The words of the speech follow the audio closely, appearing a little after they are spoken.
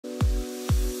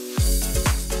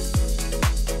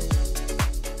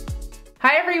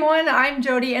Hi everyone, I'm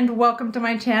Jodi and welcome to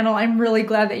my channel. I'm really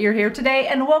glad that you're here today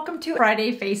and welcome to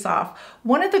Friday Face Off.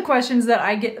 One of the questions that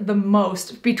I get the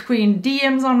most between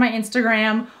DMs on my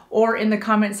Instagram or in the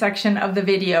comment section of the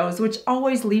videos, which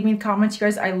always leave me comments, you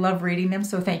guys, I love reading them,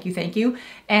 so thank you.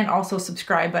 And also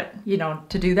subscribe, but you know,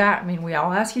 to do that, I mean, we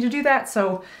all ask you to do that,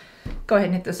 so go ahead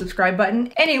and hit the subscribe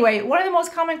button. Anyway, one of the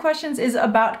most common questions is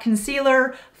about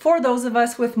concealer for those of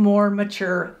us with more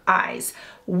mature eyes.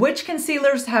 Which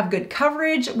concealers have good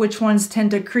coverage? Which ones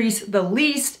tend to crease the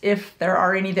least? If there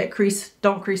are any that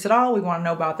don't crease at all, we want to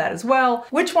know about that as well.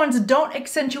 Which ones don't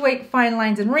accentuate fine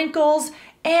lines and wrinkles?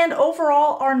 And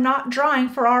overall are not drying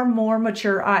for our more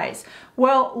mature eyes.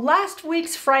 Well, last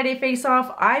week's Friday Face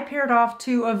Off, I paired off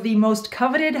two of the most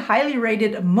coveted, highly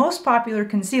rated, most popular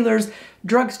concealers,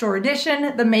 drugstore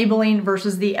edition, the Maybelline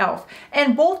versus the e.l.f.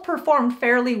 And both performed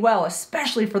fairly well,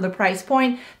 especially for the price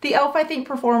point. The e.l.f. I think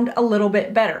performed a little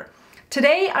bit better.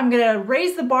 Today, I'm gonna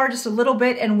raise the bar just a little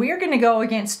bit and we're gonna go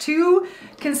against two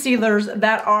concealers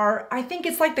that are, I think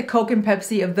it's like the Coke and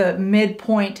Pepsi of the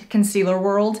midpoint concealer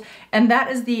world. And that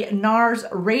is the Nars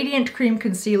Radiant Cream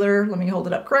Concealer, let me hold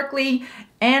it up correctly,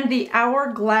 and the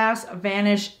Hourglass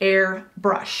Vanish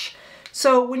Airbrush.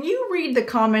 So when you read the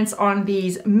comments on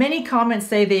these, many comments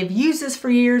say they've used this for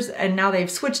years and now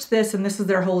they've switched to this and this is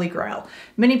their holy grail.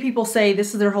 Many people say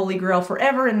this is their holy grail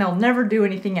forever and they'll never do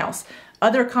anything else.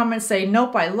 Other comments say,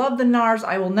 nope, I love the Nars,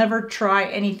 I will never try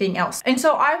anything else. And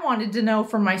so I wanted to know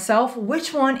for myself,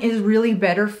 which one is really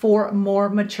better for more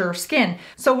mature skin.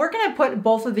 So we're gonna put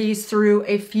both of these through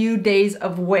a few days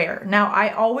of wear. Now, I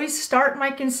always start my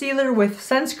concealer with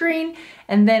sunscreen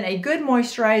and then a good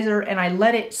moisturizer, and I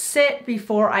let it sit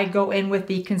before I go in with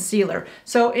the concealer.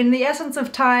 So in the essence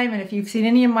of time, and if you've seen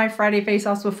any of my Friday Face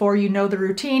Offs before, you know the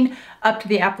routine up to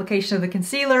the application of the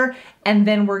concealer, and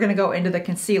then we're gonna go into the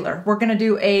concealer. We're gonna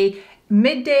do a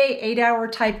midday 8-hour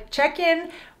type check-in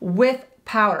with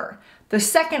powder. The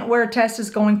second wear test is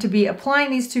going to be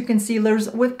applying these two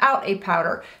concealers without a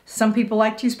powder. Some people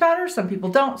like to use powder, some people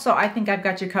don't, so I think I've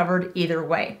got you covered either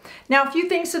way. Now, a few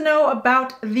things to know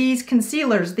about these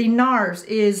concealers. The Nars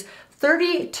is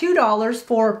 $32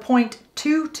 for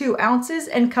 0.22 ounces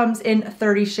and comes in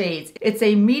 30 shades. It's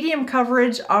a medium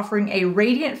coverage offering a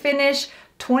radiant finish,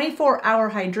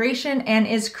 24-hour hydration, and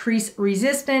is crease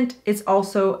resistant. It's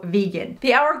also vegan.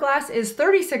 The Hourglass is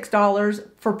 $36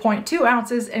 for 0.2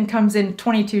 ounces and comes in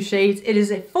 22 shades. It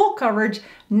is a full coverage,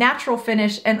 natural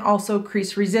finish, and also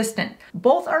crease resistant.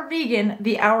 Both are vegan.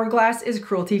 The Hourglass is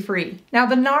cruelty free. Now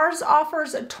the Nars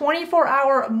offers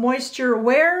 24-hour moisture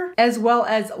wear as well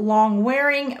as long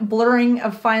wearing, blurring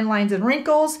of fine lines and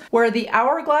wrinkles, where the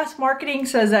Hourglass marketing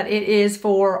says that it is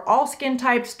for all skin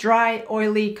types, dry,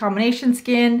 oily, combination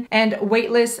skin, and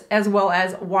weightless as well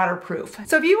as waterproof.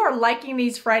 So if you are liking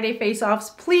these Friday Face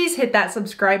Offs, please hit that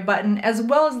subscribe button as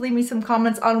well as leave me some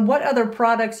comments on what other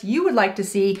products you would like to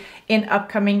see in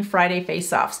upcoming Friday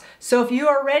Face Offs. So if you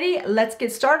are ready, let's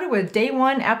get started with day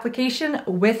one application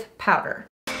with powder.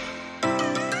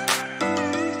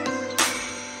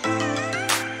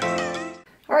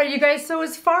 All right, you guys, so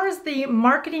as far as the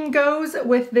marketing goes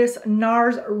with this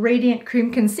Nars Radiant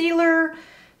Cream Concealer,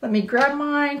 let me grab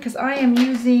mine because I am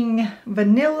using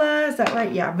vanilla. Is that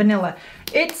right? Yeah, vanilla.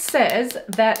 It says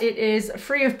that it is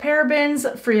free of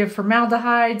parabens, free of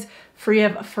formaldehydes, free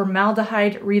of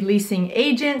formaldehyde releasing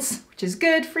agents, which is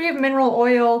good, free of mineral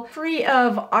oil, free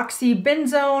of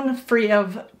oxybenzone, free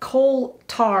of coal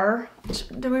tar.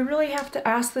 Do we really have to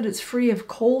ask that it's free of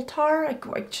coal tar?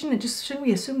 Shouldn't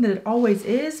we assume that it always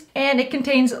is? And it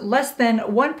contains less than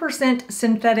 1%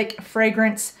 synthetic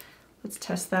fragrance. Let's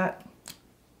test that.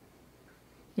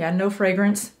 Yeah, no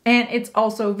fragrance. And it's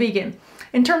also vegan.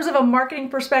 In terms of a marketing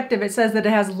perspective, it says that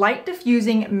it has light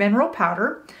diffusing mineral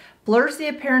powder, blurs the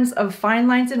appearance of fine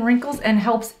lines and wrinkles, and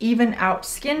helps even out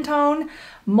skin tone.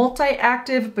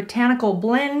 Multi-active botanical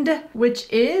blend, which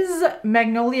is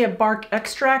magnolia bark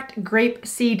extract, grape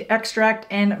seed extract,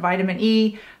 and vitamin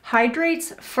E.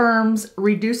 Hydrates, firms,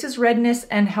 reduces redness,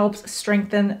 and helps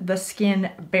strengthen the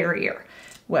skin barrier.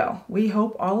 Well, we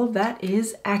hope all of that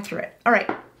is accurate. All right.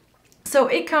 So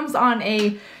it comes on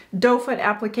a doe foot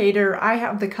applicator. I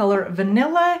have the color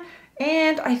vanilla,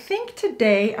 and I think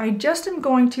today I just am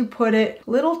going to put it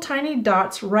little tiny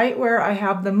dots right where I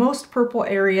have the most purple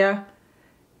area.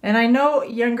 And I know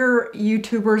younger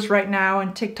YouTubers right now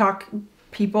and TikTok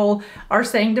people are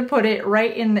saying to put it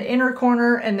right in the inner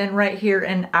corner and then right here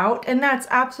and out, and that's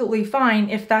absolutely fine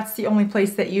if that's the only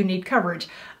place that you need coverage.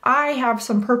 I have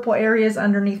some purple areas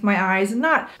underneath my eyes,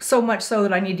 not so much so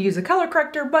that I need to use a color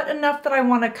corrector, but enough that I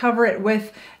want to cover it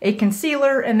with a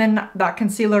concealer, and then that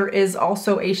concealer is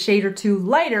also a shade or two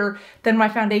lighter than my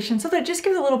foundation, so that it just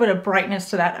gives a little bit of brightness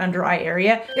to that under eye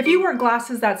area. If you wear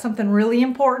glasses, that's something really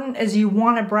important, is you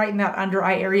want to brighten that under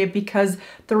eye area because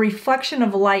the reflection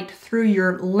of light through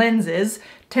your lenses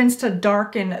tends to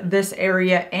darken this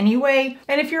area anyway.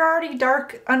 And if you're already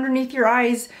dark underneath your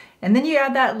eyes, and then you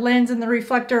add that lens and the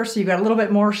reflector, so you got a little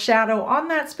bit more shadow on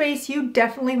that space, you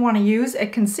definitely want to use a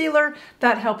concealer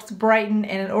that helps brighten.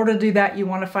 And in order to do that, you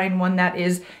want to find one that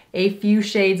is a few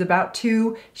shades, about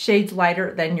 2 shades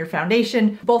lighter than your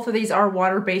foundation. Both of these are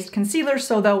water-based concealers,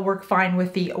 so they'll work fine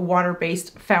with the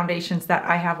water-based foundations that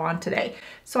I have on today.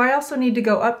 So I also need to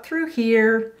go up through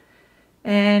here,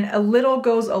 and a little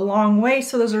goes a long way,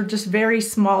 so those are just very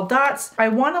small dots. I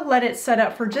want to let it set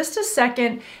up for just a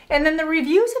second, and then the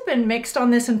reviews have been mixed on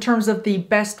this in terms of the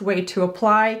best way to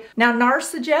apply. Now, Nars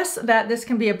suggests that this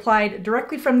can be applied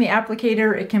directly from the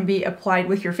applicator, it can be applied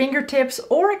with your fingertips,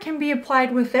 or it can be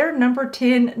applied with their number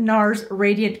 10 Nars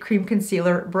Radiant Cream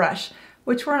Concealer brush,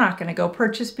 which we're not going to go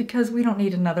purchase because we don't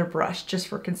need another brush just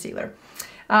for concealer.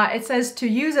 It says to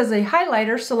use as a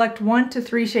highlighter, select 1 to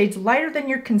 3 shades lighter than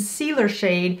your concealer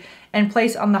shade and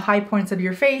place on the high points of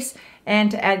your face. And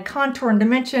to add contour and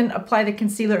dimension, apply the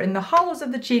concealer in the hollows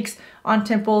of the cheeks, on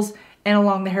temples, and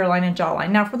along the hairline and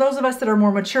jawline. Now, for those of us that are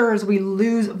more mature, as we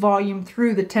lose volume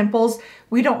through the temples,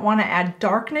 we don't want to add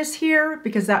darkness here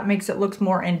because that makes it look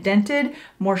more indented,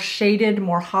 more shaded,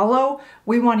 more hollow.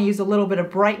 We want to use a little bit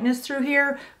of brightness through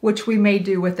here, which we may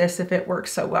do with this if it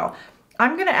works so well.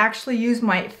 I'm gonna actually use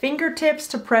my fingertips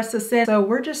to press this in. So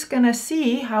we're just gonna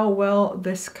see how well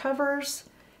this covers.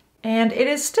 And it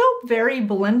is still very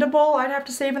blendable, I'd have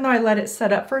to say, even though I let it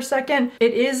set up for a second.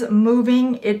 It is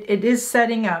moving, it is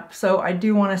setting up. So I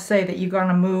do wanna say that you're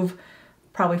gonna move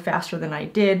probably faster than I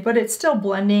did, but it's still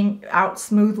blending out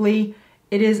smoothly.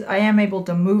 I am able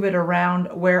to move it around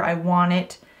where I want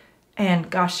it. And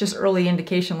gosh, just early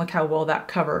indication, look how well that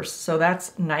covers. So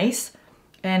that's nice.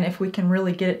 And if we can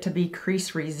really get it to be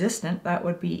crease resistant, that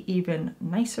would be even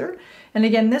nicer. And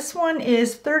again, this one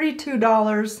is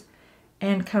 $32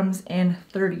 and comes in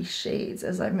 30 shades,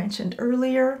 as I mentioned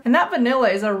earlier. And that vanilla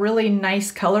is a really nice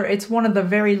color. It's one of the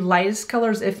very lightest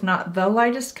colors, if not the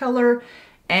lightest color.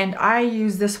 And I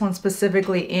use this one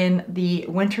specifically in the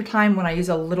wintertime when I use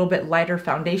a little bit lighter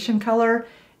foundation color.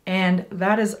 And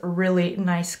that is really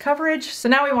nice coverage. So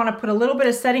now we want to put a little bit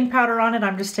of setting powder on it.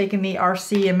 I'm just taking the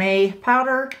RCMA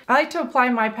powder. I like to apply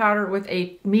my powder with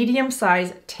a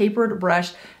medium-sized tapered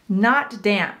brush, not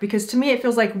damp, because to me it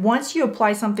feels like once you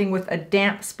apply something with a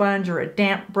damp sponge or a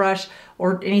damp brush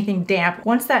or anything damp,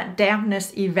 once that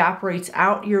dampness evaporates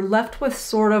out, you're left with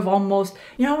sort of almost,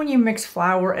 you know when you mix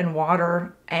flour and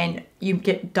water and you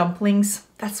get dumplings?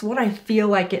 That's what I feel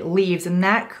like it leaves, and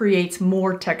that creates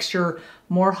more texture,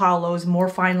 more hollows, more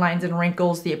fine lines and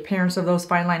wrinkles. The appearance of those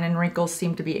fine lines and wrinkles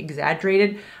seem to be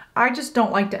exaggerated. I just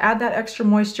don't like to add that extra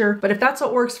moisture, but if that's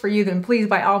what works for you, then please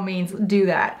by all means do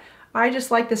that. I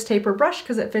just like this taper brush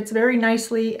because it fits very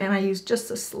nicely, and I use just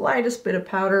the slightest bit of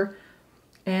powder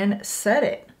and set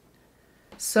it.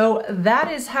 So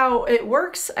that is how it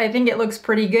works. I think it looks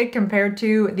pretty good compared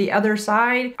to the other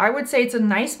side. I would say it's a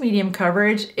nice medium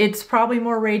coverage. It's probably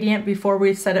more radiant before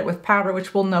we set it with powder,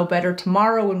 which we'll know better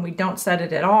tomorrow when we don't set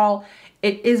it at all.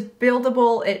 It is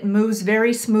buildable, it moves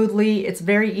very smoothly, it's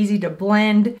very easy to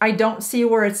blend. I don't see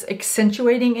where it's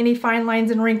accentuating any fine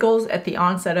lines and wrinkles at the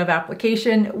onset of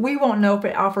application. We won't know if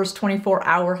it offers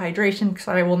 24-hour hydration because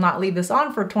I will not leave this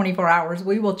on for 24 hours.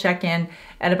 We will check in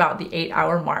at about the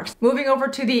 8-hour marks. Moving over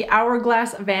to the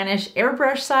Hourglass Vanish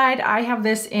Airbrush side, I have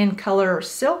this in color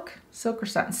Silk or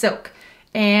Satin? Silk.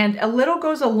 And a little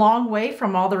goes a long way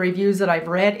from all the reviews that I've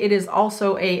read. It is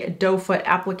also a doe foot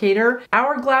applicator.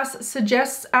 Hourglass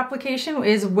suggests application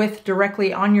is with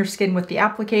directly on your skin with the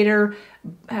applicator.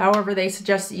 However, they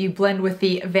suggest that you blend with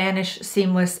the Vanish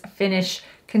Seamless Finish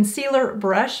Concealer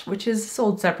Brush, which is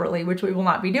sold separately, which we will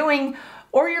not be doing,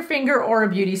 or your finger or a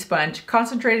beauty sponge.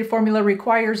 Concentrated formula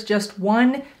requires just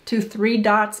 1 to 3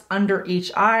 dots under each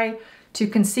eye. To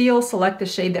conceal, select the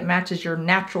shade that matches your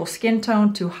natural skin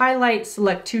tone. To highlight,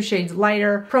 select 2 shades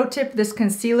lighter. Pro tip, this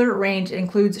concealer range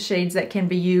includes shades that can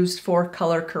be used for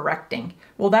color correcting.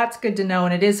 Well, that's good to know,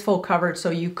 and it is full coverage, so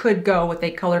you could go with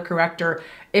a color corrector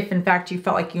if in fact you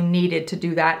felt like you needed to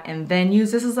do that, and then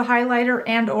use this as a highlighter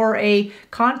and or a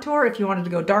contour if you wanted to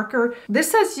go darker.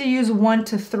 This says you use 1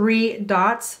 to 3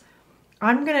 dots.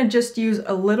 I'm gonna just use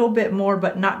a little bit more,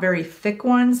 but not very thick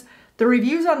ones. The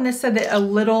reviews on this said that a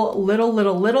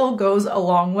little goes a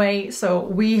long way, so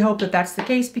we hope that that's the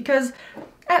case because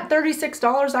At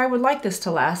 $36, I would like this to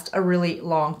last a really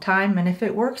long time, and if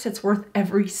it works, it's worth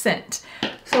every cent.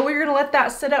 So we're gonna let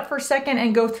that sit up for a second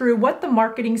and go through what the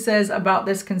marketing says about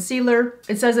this concealer.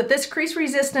 It says that this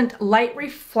crease-resistant,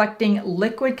 light-reflecting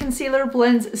liquid concealer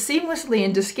blends seamlessly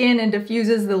into skin and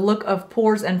diffuses the look of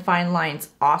pores and fine lines.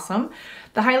 Awesome.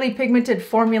 The highly pigmented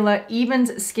formula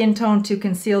evens skin tone to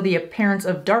conceal the appearance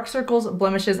of dark circles,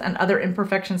 blemishes, and other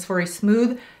imperfections for a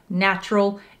smooth,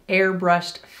 natural,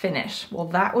 airbrushed finish. Well,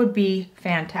 that would be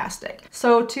fantastic.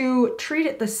 So to treat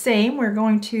it the same, we're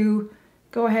going to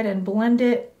go ahead and blend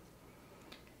it.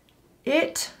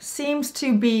 It seems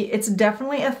to be, it's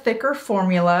definitely a thicker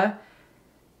formula.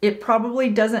 It probably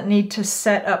doesn't need to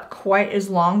set up quite as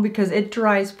long because it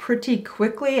dries pretty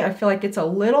quickly. I feel like it's a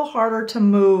little harder to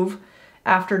move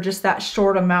after just that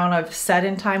short amount of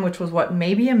set-in time, which was what,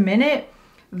 maybe a minute,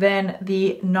 than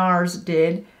the Nars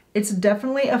did. It's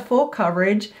definitely a full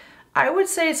coverage. I would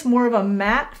say it's more of a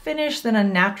matte finish than a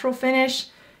natural finish.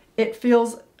 It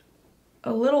feels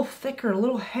a little thicker, a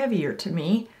little heavier to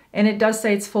me. And it does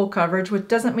say it's full coverage, which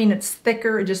doesn't mean it's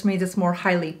thicker, it just means it's more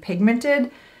highly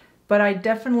pigmented. But I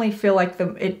definitely feel like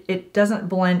it doesn't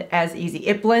blend as easy.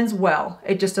 It blends well,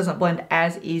 it just doesn't blend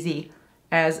as easy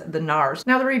as the Nars.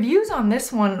 Now the reviews on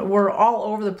this one were all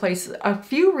over the place. A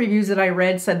few reviews that I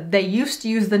read said they used to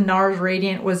use the Nars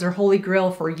Radiant, was their holy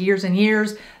grail for years and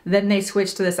years. Then they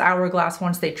switched to this Hourglass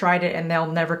once they tried it and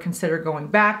they'll never consider going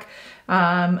back.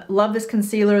 Love this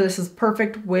concealer. This is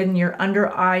perfect when your under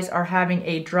eyes are having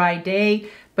a dry day,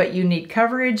 but you need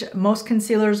coverage. Most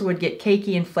concealers would get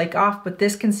cakey and flake off, but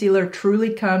this concealer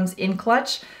truly comes in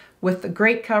clutch with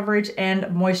great coverage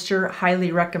and moisture.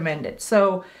 Highly recommended.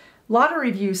 So a lot of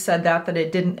reviews said that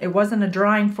it wasn't a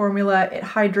drying formula, it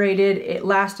hydrated, it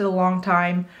lasted a long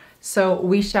time, so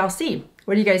we shall see.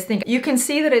 What do you guys think? You can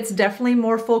see that it's definitely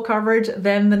more full coverage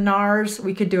than the Nars.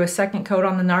 We could do a second coat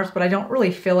on the Nars, but I don't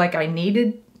really feel like I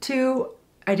needed to.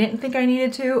 I didn't think I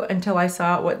needed to until I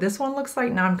saw what this one looks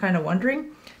like. Now I'm kind of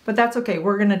wondering, but that's okay.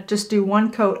 We're gonna just do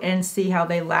one coat and see how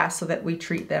they last so that we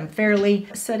treat them fairly.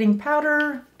 Setting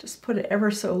powder, just put it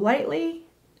ever so lightly.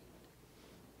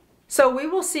 So we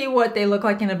will see what they look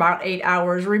like in about 8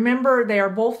 hours. Remember, they are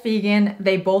both vegan.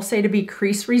 They both say to be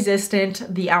crease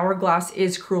resistant. The Hourglass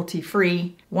is cruelty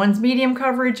free. One's medium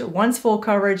coverage, one's full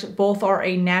coverage. Both are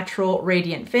a natural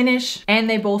radiant finish. And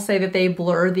they both say that they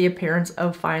blur the appearance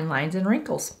of fine lines and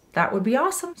wrinkles. That would be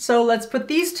awesome. So let's put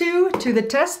these two to the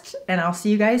test and I'll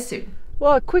see you guys soon.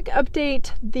 Well, a quick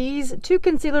update. These two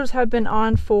concealers have been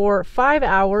on for 5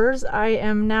 hours. I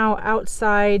am now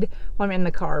outside. Well, I'm in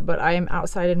the car, but I am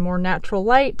outside in more natural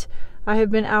light. I have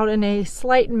been out in a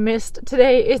slight mist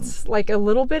today. It's like a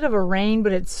little bit of a rain,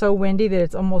 but it's so windy that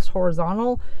it's almost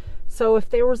horizontal. So if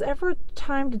there was ever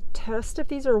time to test if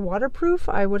these are waterproof,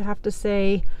 I would have to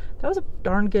say that was a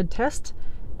darn good test.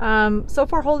 So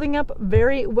far holding up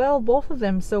very well, both of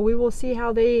them. So we will see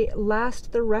how they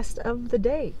last the rest of the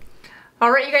day. All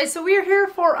right, you guys, so we are here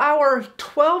for our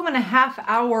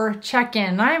 12.5-hour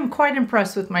check-in. I am quite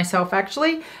impressed with myself,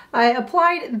 actually. I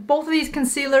applied both of these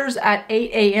concealers at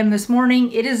 8 a.m. this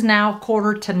morning. It is now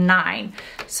 8:45.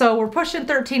 So we're pushing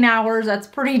 13 hours. That's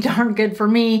pretty darn good for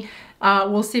me.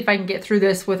 We'll see if I can get through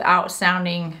this without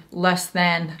sounding less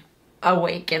than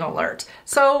awake and alert.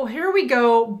 So here we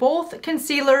go. Both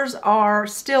concealers are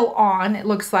still on, it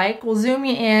looks like. We'll zoom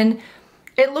you in.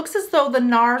 It looks as though the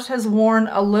Nars has worn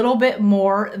a little bit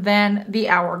more than the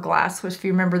Hourglass, which if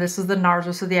you remember, this is the Nars,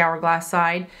 this is the Hourglass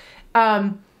side.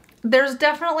 There's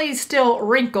definitely still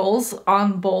wrinkles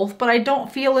on both, but I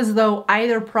don't feel as though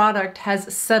either product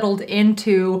has settled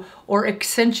into or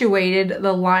accentuated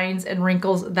the lines and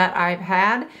wrinkles that I've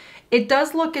had. It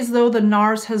does look as though the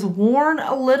Nars has worn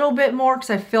a little bit more because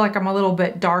I feel like I'm a little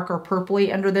bit dark or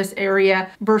purpley under this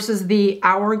area versus the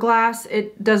Hourglass.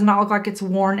 It does not look like it's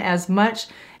worn as much.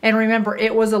 And remember,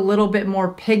 it was a little bit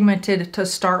more pigmented to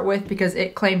start with because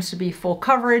it claims to be full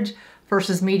coverage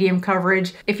versus medium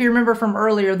coverage. If you remember from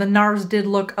earlier, the Nars did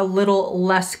look a little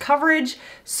less coverage.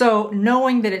 So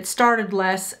knowing that it started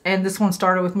less and this one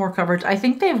started with more coverage, I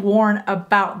think they've worn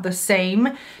about the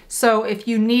same. So if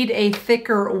you need a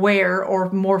thicker wear or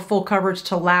more full coverage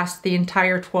to last the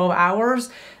entire 12 hours,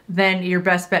 then your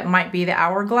best bet might be the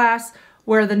Hourglass,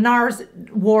 where the Nars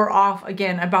wore off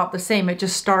again about the same. It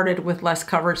just started with less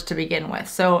coverage to begin with.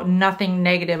 So nothing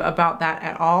negative about that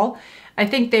at all. I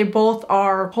think they both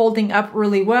are holding up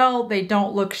really well. They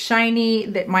don't look shiny,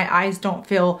 that my eyes don't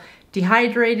feel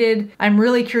dehydrated. I'm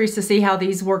really curious to see how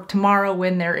these work tomorrow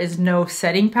when there is no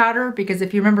setting powder, because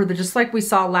if you remember, they're just like we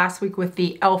saw last week with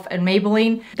the e.l.f. and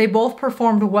Maybelline, they both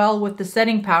performed well with the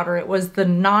setting powder. It was the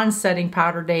non-setting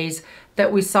powder days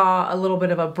that we saw a little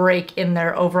bit of a break in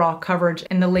their overall coverage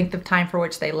and the length of time for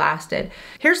which they lasted.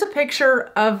 Here's a picture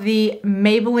of the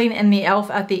Maybelline and the e.l.f.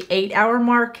 at the 8-hour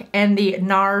mark and the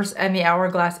Nars and the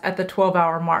Hourglass at the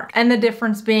 12-hour mark. And the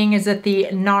difference being is that the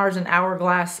Nars and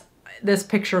Hourglass, this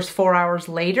picture's 4 hours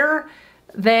later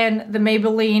than the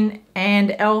Maybelline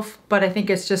and e.l.f., but I think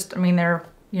it's just, I mean, they're,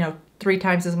 you know, 3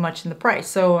 times as much in the price.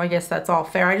 So I guess that's all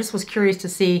fair. I just was curious to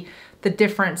see the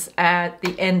difference at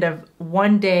the end of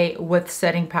one day with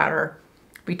setting powder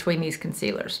between these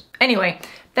concealers. Anyway,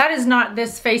 that is not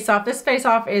this face-off. This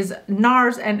face-off is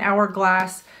Nars and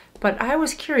Hourglass, but I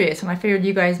was curious and I figured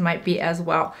you guys might be as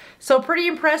well. So pretty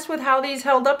impressed with how these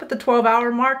held up at the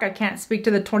 12-hour mark. I can't speak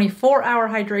to the 24-hour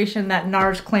hydration that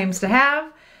Nars claims to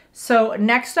have. So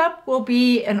next up will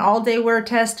be an all-day wear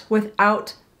test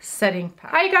without setting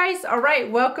powder. Hi guys, all right,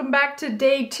 welcome back to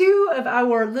day 2 of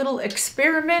our little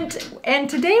experiment. And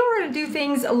today we're gonna do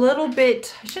things a little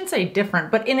bit, I shouldn't say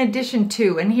different, but in addition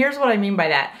to, and here's what I mean by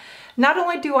that. Not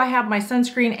only do I have my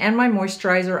sunscreen and my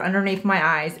moisturizer underneath my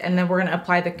eyes, and then we're gonna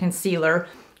apply the concealer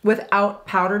without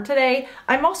powder today,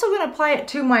 I'm also going to apply it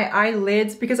to my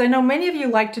eyelids, because I know many of you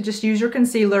like to just use your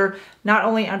concealer not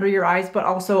only under your eyes but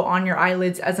also on your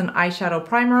eyelids as an eyeshadow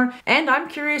primer. And I'm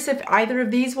curious if either of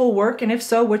these will work, and if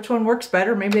so, which one works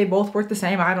better. Maybe they both work the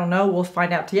same, I don't know, we'll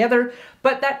find out together.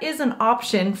 But that is an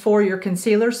option for your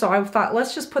concealer, so I thought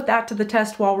let's just put that to the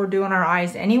test while we're doing our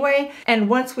eyes anyway. And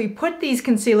once we put these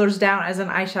concealers down as an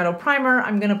eyeshadow primer,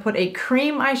 I'm gonna put a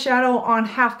cream eyeshadow on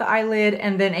half the eyelid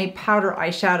and then a powder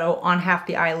eyeshadow on half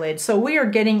the eyelid. So we are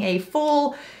getting a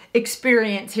full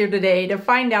experience here today to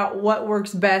find out what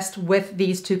works best with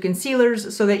these two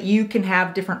concealers so that you can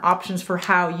have different options for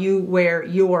how you wear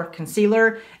your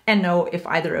concealer and know if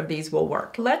either of these will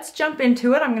work. Let's jump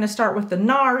into it. I'm going to start with the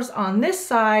Nars on this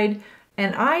side,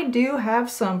 and I do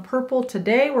have some purple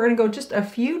today. We're going to go just a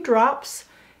few drops,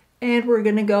 and we're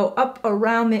going to go up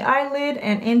around the eyelid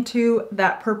and into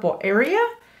that purple area.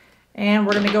 And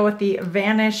we're gonna go with the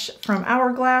Vanish from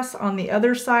Hourglass on the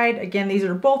other side. Again, these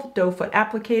are both doe foot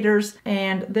applicators,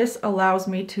 and this allows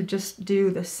me to just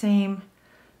do the same.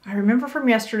 I remember from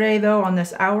yesterday though, on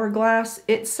this Hourglass,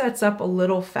 it sets up a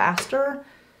little faster.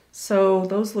 So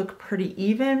those look pretty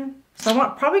even. So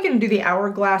I'm probably gonna do the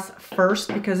Hourglass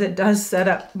first because it does set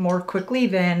up more quickly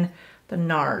than the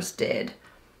Nars did.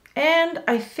 And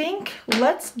I think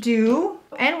let's do,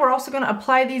 and we're also going to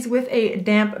apply these with a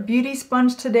damp beauty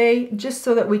sponge today, just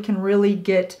so that we can really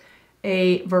get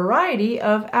a variety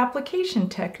of application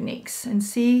techniques and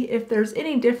see if there's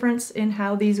any difference in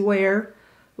how these wear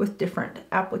with different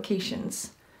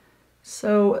applications.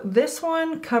 So this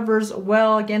one covers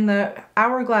well. Again, the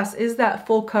Hourglass is that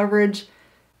full coverage,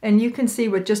 and you can see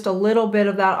with just a little bit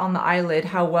of that on the eyelid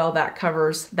how well that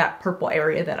covers that purple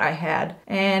area that I had.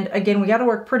 And again, we got to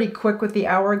work pretty quick with the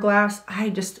Hourglass.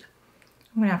 I'm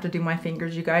gonna have to do my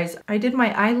fingers, you guys. I did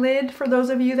my eyelid for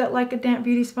those of you that like a damp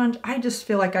beauty sponge. I just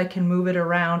feel like I can move it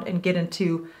around and get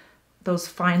into those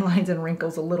fine lines and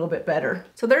wrinkles a little bit better.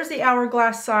 So there's the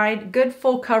Hourglass side, good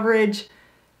full coverage.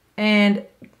 And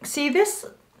see, this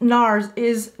Nars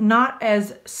is not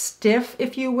as stiff,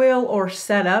 if you will, or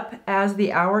set up as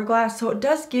the Hourglass, so it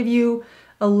does give you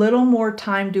a little more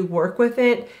time to work with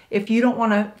it. If you don't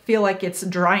want to feel like it's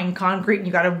drying concrete and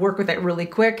you got to work with it really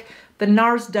quick, the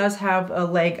Nars does have a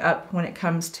leg up when it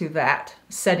comes to that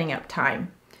setting up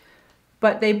time.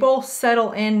 But they both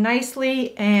settle in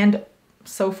nicely, and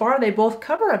so far they both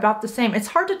cover about the same. It's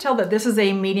hard to tell that this is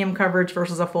a medium coverage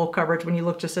versus a full coverage when you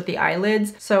look just at the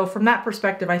eyelids. So from that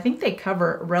perspective, I think they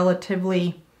cover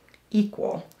relatively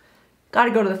equal. Got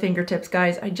to go to the fingertips,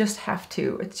 guys. I just have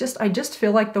to. I just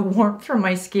feel like the warmth from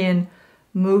my skin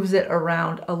moves it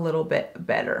around a little bit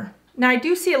better. Now I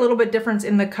do see a little bit difference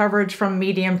in the coverage from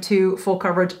medium to full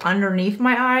coverage underneath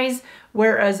my eyes,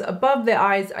 whereas above the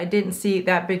eyes I didn't see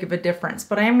that big of a difference.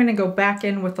 But I am going to go back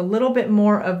in with a little bit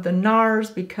more of the Nars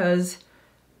because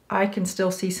I can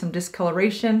still see some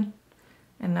discoloration,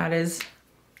 and that is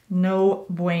no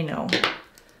bueno.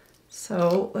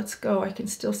 So let's go. I can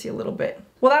still see a little bit.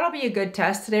 Well, that'll be a good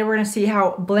test. Today we're going to see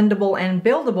how blendable and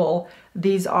buildable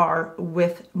these are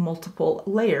with multiple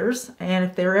layers. And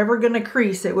if they're ever going to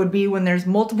crease, it would be when there's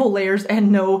multiple layers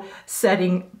and no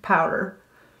setting powder.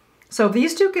 So if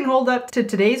these two can hold up to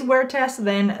today's wear test,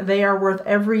 then they are worth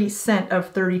every cent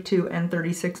of $32 and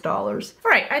 $36.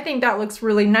 All right, I think that looks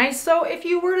really nice. So if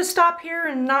you were to stop here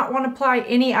and not want to apply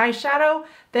any eyeshadow,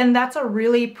 then that's a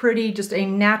really pretty, just a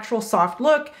natural soft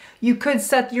look. You could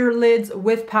set your lids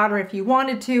with powder if you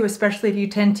wanted to, especially if you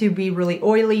tend to be really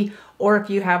oily, or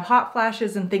if you have hot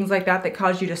flashes and things like that that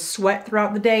cause you to sweat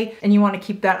throughout the day and you want to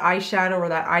keep that eyeshadow or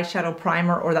that eyeshadow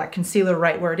primer or that concealer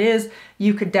right where it is,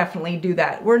 you could definitely do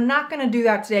that. We're not going to do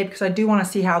that today because I do want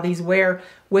to see how these wear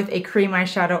with a cream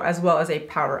eyeshadow as well as a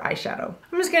powder eyeshadow.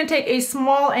 I'm just going to take a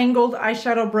small angled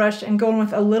eyeshadow brush and go in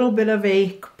with a little bit of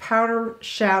a powder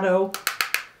shadow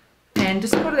and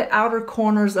just go to the outer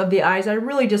corners of the eyes. I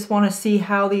really just want to see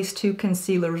how these two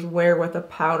concealers wear with a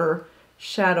powder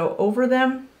shadow over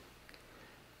them.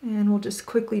 And we'll just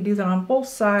quickly do that on both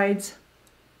sides.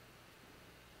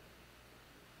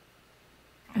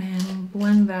 And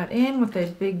blend that in with a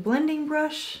big blending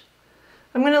brush.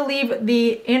 I'm going to leave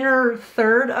the inner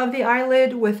third of the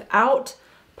eyelid without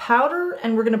powder,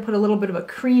 and we're going to put a little bit of a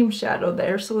cream shadow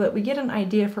there so that we get an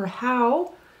idea for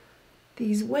how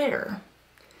these wear.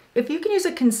 If you can use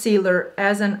a concealer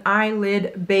as an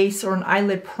eyelid base or an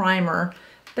eyelid primer,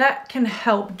 that can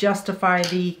help justify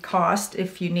the cost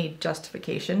if you need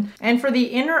justification. And for the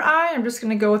inner eye, I'm just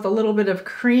going to go with a little bit of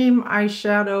cream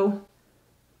eyeshadow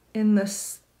in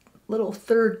this little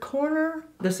third corner.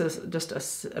 This is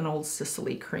just an old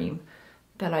Sicily cream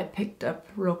that I picked up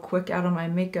real quick out of my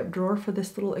makeup drawer for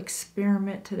this little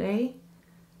experiment today.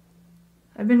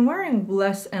 I've been wearing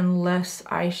less and less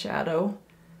eyeshadow,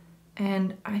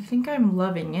 and I think I'm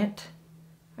loving it.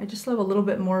 I just love a little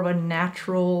bit more of a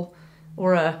natural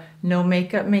or a no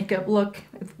makeup look,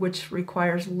 which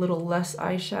requires a little less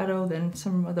eyeshadow than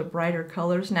some of the brighter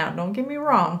colors. Now, don't get me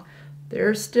wrong,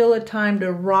 there's still a time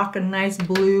to rock a nice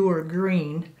blue or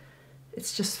green.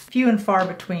 It's just few and far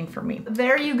between for me.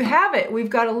 There you have it. We've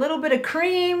got a little bit of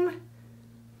cream,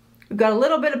 we've got a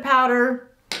little bit of powder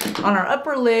on our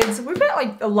upper lids. We've got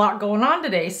like a lot going on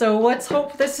today, so let's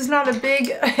hope this is not a big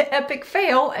epic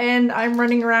fail and I'm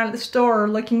running around the store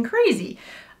looking crazy.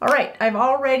 All right, I've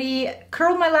already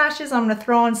curled my lashes. I'm gonna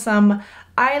throw on some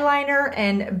eyeliner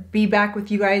and be back with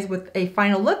you guys with a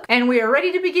final look. And we are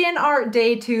ready to begin our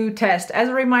day 2 test. As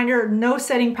a reminder, no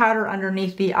setting powder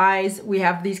underneath the eyes. We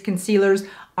have these concealers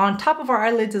on top of our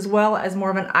eyelids as well as more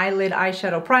of an eyelid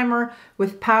eyeshadow primer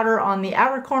with powder on the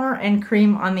outer corner and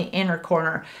cream on the inner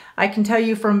corner. I can tell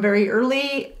you from very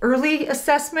early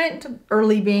assessment,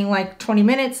 early being like 20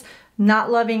 minutes,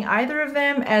 not loving either of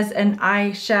them as an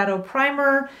eyeshadow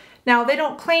primer. Now, they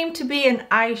don't claim to be an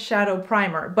eyeshadow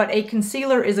primer, but a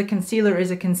concealer is a concealer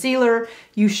is a concealer.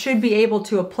 You should be able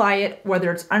to apply it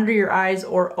whether it's under your eyes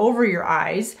or over your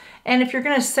eyes. And if you're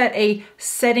gonna set a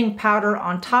setting powder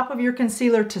on top of your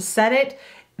concealer to set it,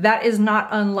 that is not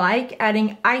unlike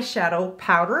adding eyeshadow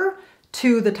powder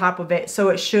to the top of it, so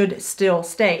it should still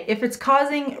stay. If it's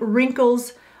causing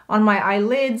wrinkles on my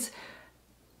eyelids,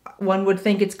 one would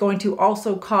think it's going to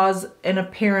also cause an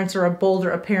appearance or a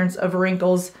bolder appearance of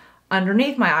wrinkles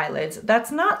underneath my eyelids.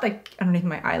 That's not like underneath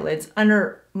my eyelids,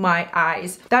 under my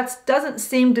eyes. That doesn't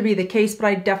seem to be the case, but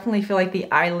I definitely feel like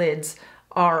the eyelids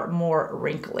are more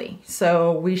wrinkly.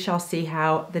 So we shall see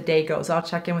how the day goes. I'll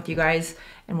check in with you guys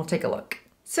and we'll take a look.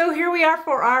 So here we are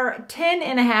for our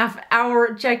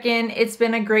 10.5-hour check-in. It's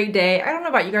been a great day. I don't know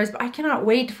about you guys, but I cannot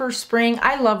wait for spring.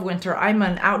 I love winter. I'm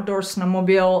an outdoor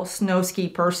snowmobile, snow ski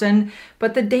person,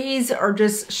 but the days are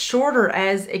just shorter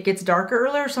as it gets darker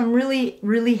earlier. So I'm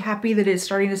really happy that it's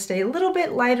starting to stay a little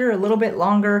bit lighter, a little bit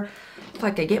longer. It's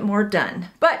like I get more done.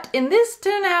 But in this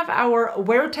 10.5-hour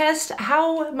wear test,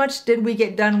 how much did we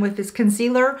get done with this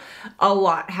concealer? A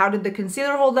lot. How did the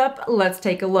concealer hold up? Let's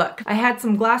take a look. I had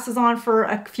some glasses on for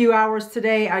a few hours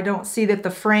today. I don't see that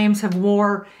the frames have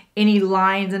wore any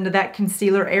lines into that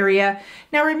concealer area.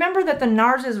 Now remember that the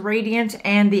Nars Radiant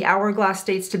and the Hourglass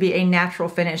states to be a natural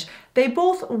finish. They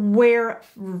both wear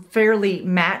fairly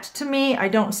matte to me. I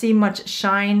don't see much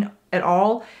shine at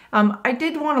all. I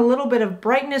did want a little bit of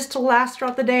brightness to last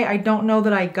throughout the day. I don't know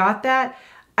that I got that.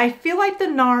 I feel like the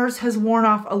Nars has worn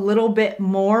off a little bit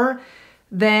more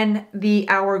than the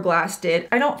Hourglass did.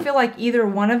 I don't feel like either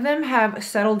one of them have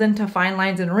settled into fine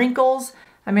lines and wrinkles.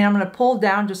 I mean, I'm gonna pull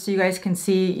down just so you guys can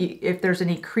see if there's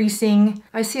any creasing.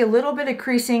 I see a little bit of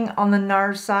creasing on the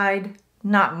Nars side,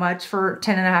 not much for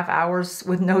 10.5 hours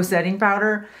with no setting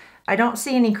powder. I don't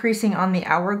see any creasing on the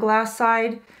Hourglass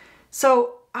side.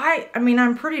 So I mean,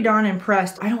 I'm pretty darn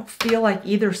impressed. I don't feel like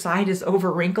either side is over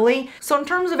wrinkly. So in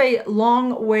terms of a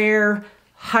long wear,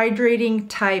 hydrating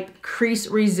type, crease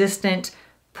resistant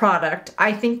product.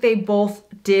 I think they both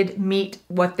did meet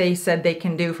what they said they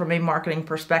can do from a marketing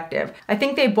perspective. I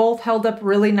think they both held up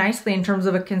really nicely in terms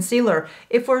of a concealer.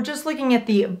 If we're just looking at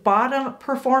the bottom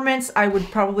performance, I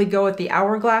would probably go with the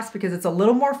Hourglass because it's a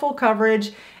little more full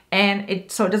coverage and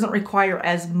so it doesn't require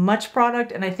as much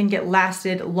product, and I think it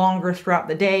lasted longer throughout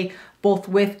the day, both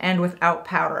with and without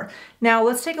powder. Now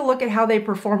let's take a look at how they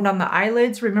performed on the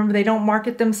eyelids. Remember, they don't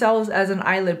market themselves as an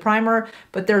eyelid primer,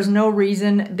 but there's no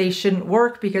reason they shouldn't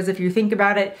work, because if you think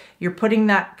about it, you're putting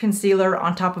that concealer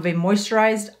on top of a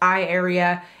moisturized eye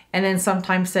area and then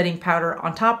sometimes setting powder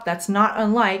on top. That's not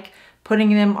unlike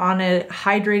putting them on a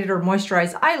hydrated or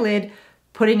moisturized eyelid,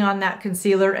 putting on that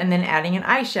concealer and then adding an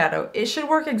eyeshadow. It should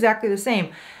work exactly the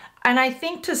same. And I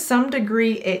think to some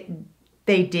degree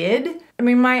they did. I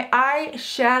mean, my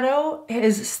eyeshadow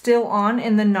is still on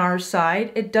in the Nars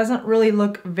side. It doesn't really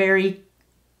look very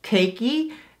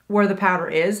cakey where the powder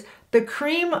is. The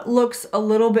cream looks a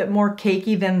little bit more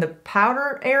cakey than the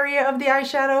powder area of the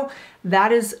eyeshadow.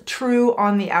 That is true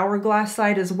on the Hourglass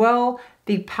side as well.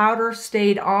 The powder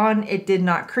stayed on, it did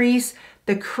not crease.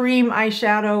 The cream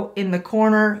eyeshadow in the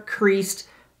corner creased,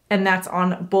 and that's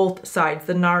on both sides,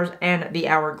 the Nars and the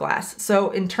Hourglass.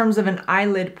 So in terms of an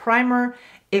eyelid primer,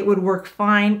 it would work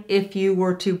fine if you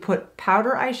were to put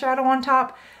powder eyeshadow on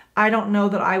top. I don't know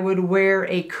that I would wear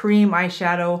a cream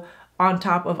eyeshadow on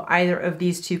top of either of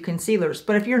these two concealers.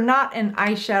 But if you're not an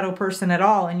eyeshadow person at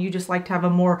all and you just like to have a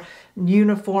more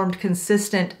uniformed,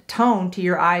 consistent tone to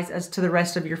your eyes as to the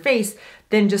rest of your face,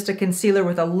 then just a concealer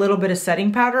with a little bit of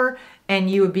setting powder and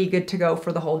you would be good to go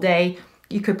for the whole day.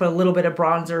 You could put a little bit of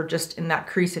bronzer just in that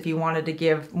crease if you wanted to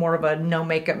give more of a no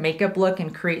makeup look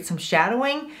and create some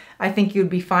shadowing. I think you'd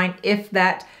be fine if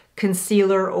that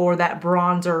concealer or that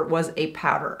bronzer was a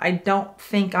powder. I don't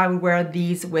think I would wear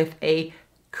these with a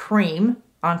cream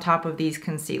on top of these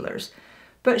concealers.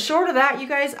 But short of that, you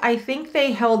guys, I think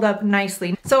they held up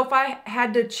nicely. So if I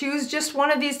had to choose just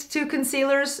one of these two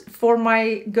concealers for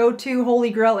my go-to holy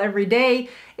grail every day,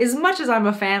 as much as I'm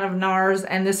a fan of Nars,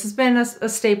 and this has been a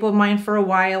staple of mine for a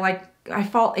while, I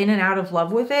fall in and out of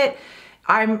love with it.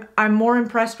 I'm more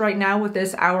impressed right now with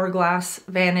this Hourglass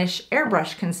Vanish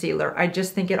Airbrush Concealer. I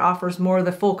just think it offers more of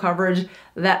the full coverage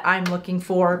that I'm looking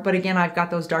for. But again, I've got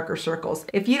those darker circles.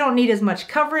 If you don't need as much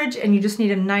coverage and you just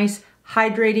need a nice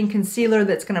hydrating concealer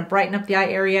that's gonna brighten up the eye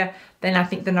area, then I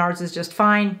think the Nars is just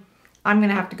fine. I'm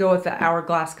gonna have to go with the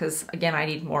Hourglass because again, I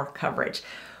need more coverage.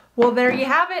 Well, there you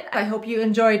have it. I hope you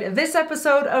enjoyed this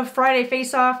episode of Friday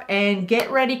Face Off, and get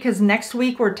ready because next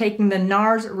week we're taking the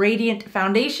Nars Radiant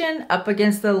Foundation up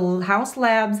against the House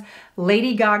Labs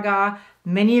Lady Gaga.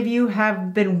 Many of you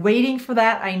have been waiting for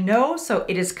that, I know, so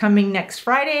it is coming next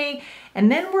Friday. And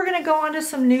then we're gonna go on to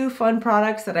some new fun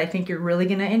products that I think you're really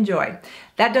gonna enjoy.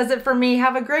 That does it for me.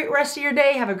 Have a great rest of your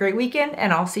day, have a great weekend,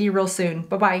 and I'll see you real soon.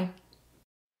 Bye-bye.